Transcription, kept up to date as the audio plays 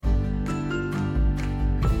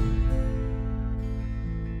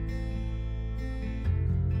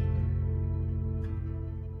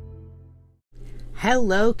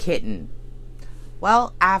Hello, kitten.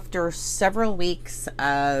 Well, after several weeks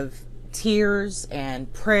of tears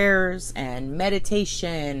and prayers and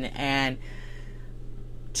meditation and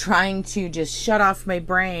trying to just shut off my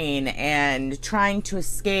brain and trying to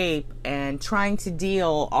escape and trying to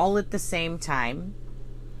deal all at the same time,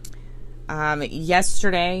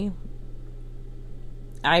 yesterday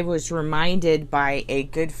I was reminded by a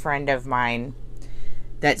good friend of mine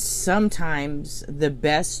that sometimes the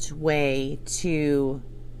best way to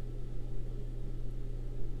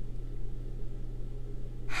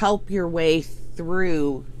help your way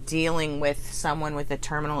through dealing with someone with a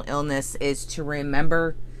terminal illness is to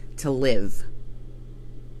remember to live.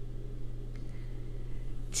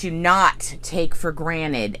 To not take for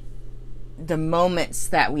granted the moments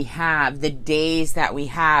that we have, the days that we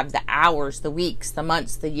have, the hours, the weeks, the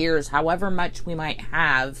months, the years, however much we might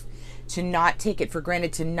have, to not take it for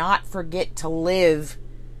granted, to not forget to live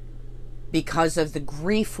because of the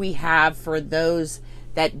grief we have for those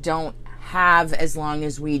that don't have as long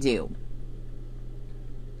as we do.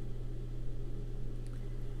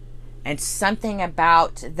 And something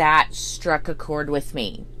about that struck a chord with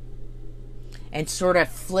me and sort of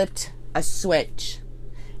flipped a switch.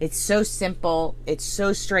 It's so simple. It's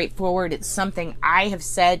so straightforward. It's something I have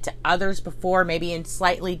said to others before, maybe in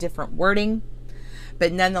slightly different wording,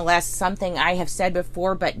 but nonetheless something I have said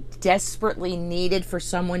before but desperately needed for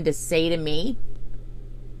someone to say to me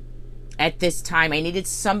at this time. I needed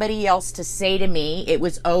somebody else to say to me it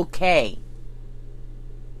was okay.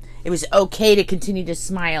 It was okay to continue to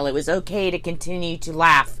smile. It was okay to continue to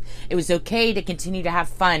laugh. It was okay to continue to have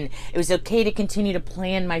fun. It was okay to continue to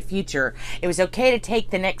plan my future. It was okay to take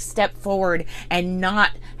the next step forward and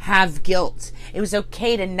not have guilt. It was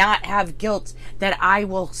okay to not have guilt that I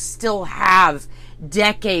will still have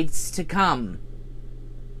decades to come.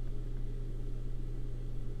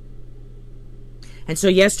 And so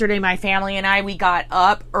yesterday, my family and I, we got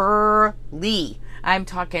up early. I'm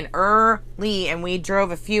talking early, and we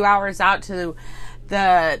drove a few hours out to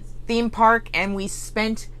the theme park, and we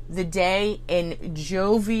spent the day in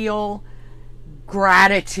jovial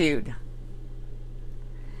gratitude.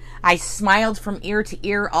 I smiled from ear to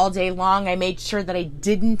ear all day long. I made sure that I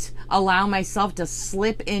didn't allow myself to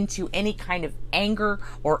slip into any kind of anger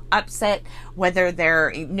or upset,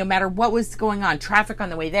 no matter what was going on, traffic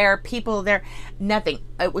on the way there, people there, nothing.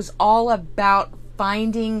 It was all about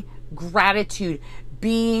finding gratitude,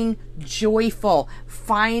 being joyful,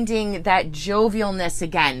 finding that jovialness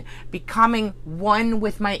again, becoming one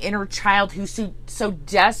with my inner child who so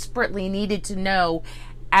desperately needed to know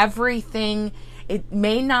everything. It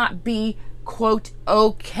may not be, quote,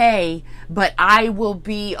 okay, but I will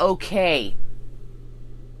be okay.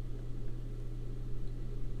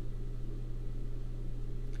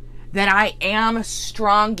 That I am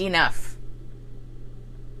strong enough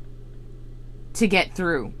to get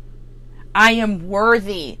through. I am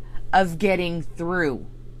worthy of getting through.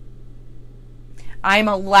 I'm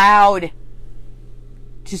allowed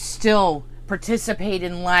to still participate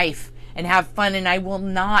in life and have fun, and I will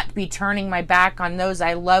not be turning my back on those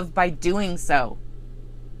I love by doing so.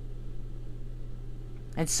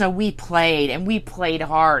 And so we played, and we played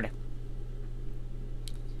hard.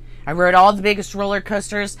 I rode all the biggest roller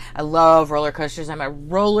coasters. I love roller coasters. I'm a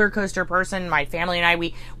roller coaster person. My family and I,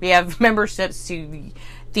 we have memberships to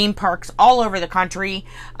theme parks all over the country.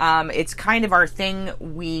 It's kind of our thing.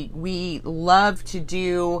 We love to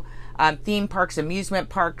do theme parks, amusement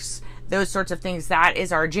parks, those sorts of things. That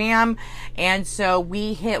is our jam. And so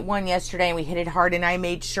we hit one yesterday, and we hit it hard, and I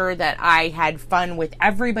made sure that I had fun with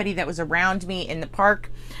everybody that was around me in the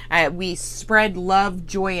park. We spread love,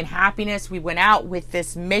 joy, and happiness. We went out with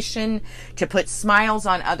this mission to put smiles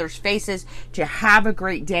on others' faces, to have a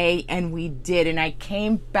great day, and we did. And I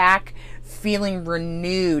came back feeling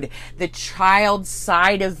renewed. The child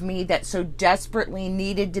side of me that so desperately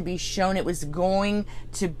needed to be shown it was going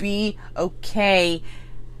to be okay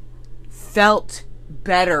felt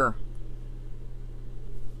better.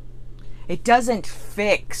 It doesn't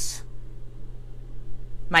fix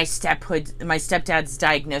my stepdad's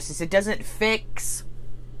diagnosis. It doesn't fix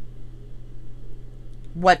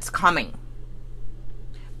what's coming.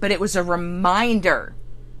 But it was a reminder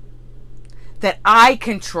that I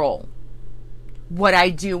control what I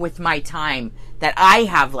do with my time that I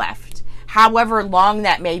have left, however long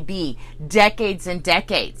that may be, decades and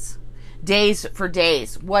decades, days for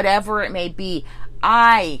days, whatever it may be.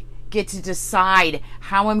 I get to decide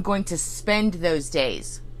how I'm going to spend those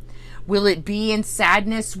days. Will it be in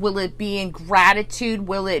sadness? Will it be in gratitude?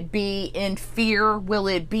 Will it be in fear? Will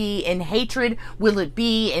it be in hatred? Will it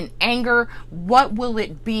be in anger? What will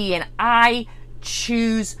it be? And I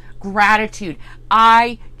choose gratitude.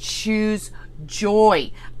 I choose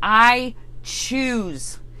joy. I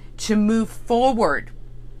choose to move forward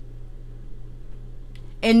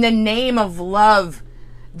in the name of love,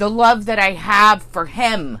 the love that I have for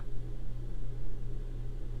him.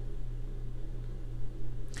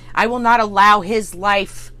 I will not allow his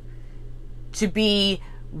life to be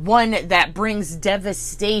one that brings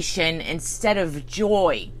devastation instead of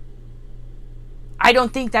joy. I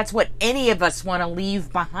don't think that's what any of us want to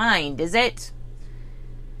leave behind, is it?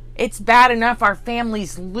 It's bad enough our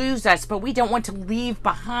families lose us, but we don't want to leave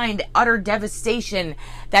behind utter devastation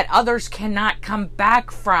that others cannot come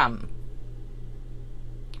back from.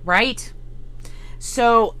 Right?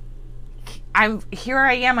 So I'm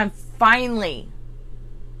finally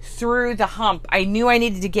through the hump. I knew I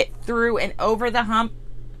needed to get through and over the hump,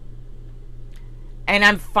 and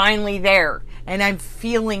I'm finally there, and I'm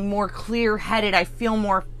feeling more clear-headed. I feel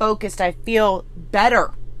more focused. I feel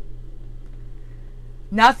better.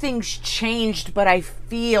 Nothing's changed, but I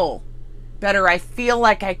feel better. I feel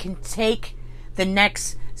like I can take the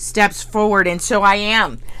next steps forward, and so I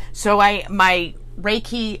am. So my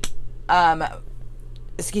Reiki, my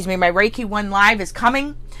Reiki 1 Live is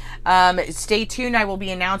coming. Stay tuned. I will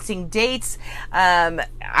be announcing dates.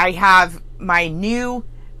 I have my new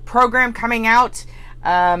program coming out,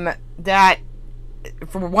 that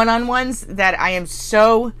for one-on-ones that I am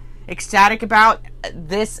so ecstatic about.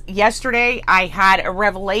 Yesterday I had a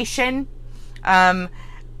revelation, in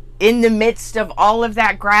the midst of all of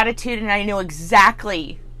that gratitude, and I know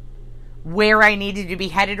exactly where I needed to be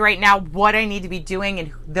headed right now, what I need to be doing,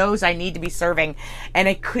 and those I need to be serving. And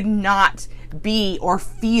I could not be or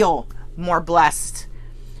feel more blessed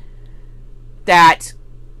that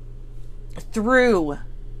through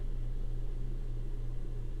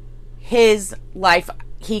his life,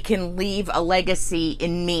 he can leave a legacy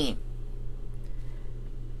in me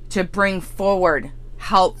to bring forward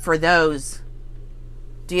help for those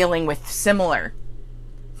dealing with similar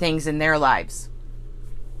things in their lives.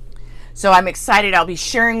 So I'm excited. I'll be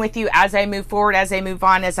sharing with you as I move forward, as I move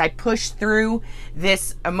on, as I push through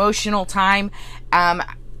this emotional time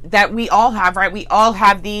that we all have, right? We all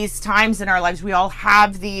have these times in our lives. We all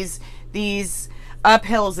have these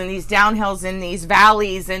uphills and these downhills and these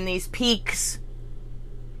valleys and these peaks.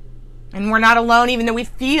 And we're not alone, even though we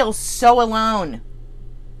feel so alone.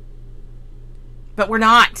 But we're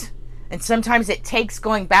not. And sometimes it takes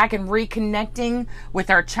going back and reconnecting with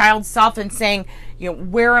our child self and saying,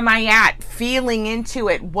 where am I at? Feeling into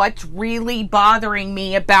it. What's really bothering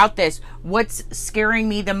me about this? What's scaring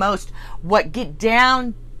me the most? Get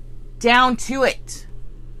down to it.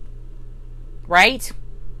 Right?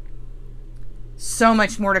 So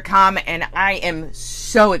much more to come, and I am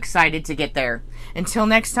so excited to get there. Until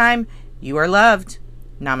next time, you are loved.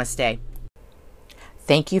 Namaste.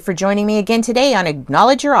 Thank you for joining me again today on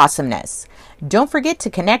Acknowledge Your Awesomeness. Don't forget to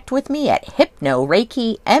connect with me at Hypno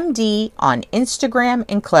Reiki MD on Instagram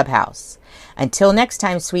and Clubhouse. Until next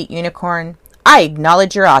time, sweet unicorn, I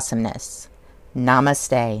acknowledge your awesomeness.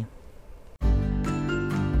 Namaste.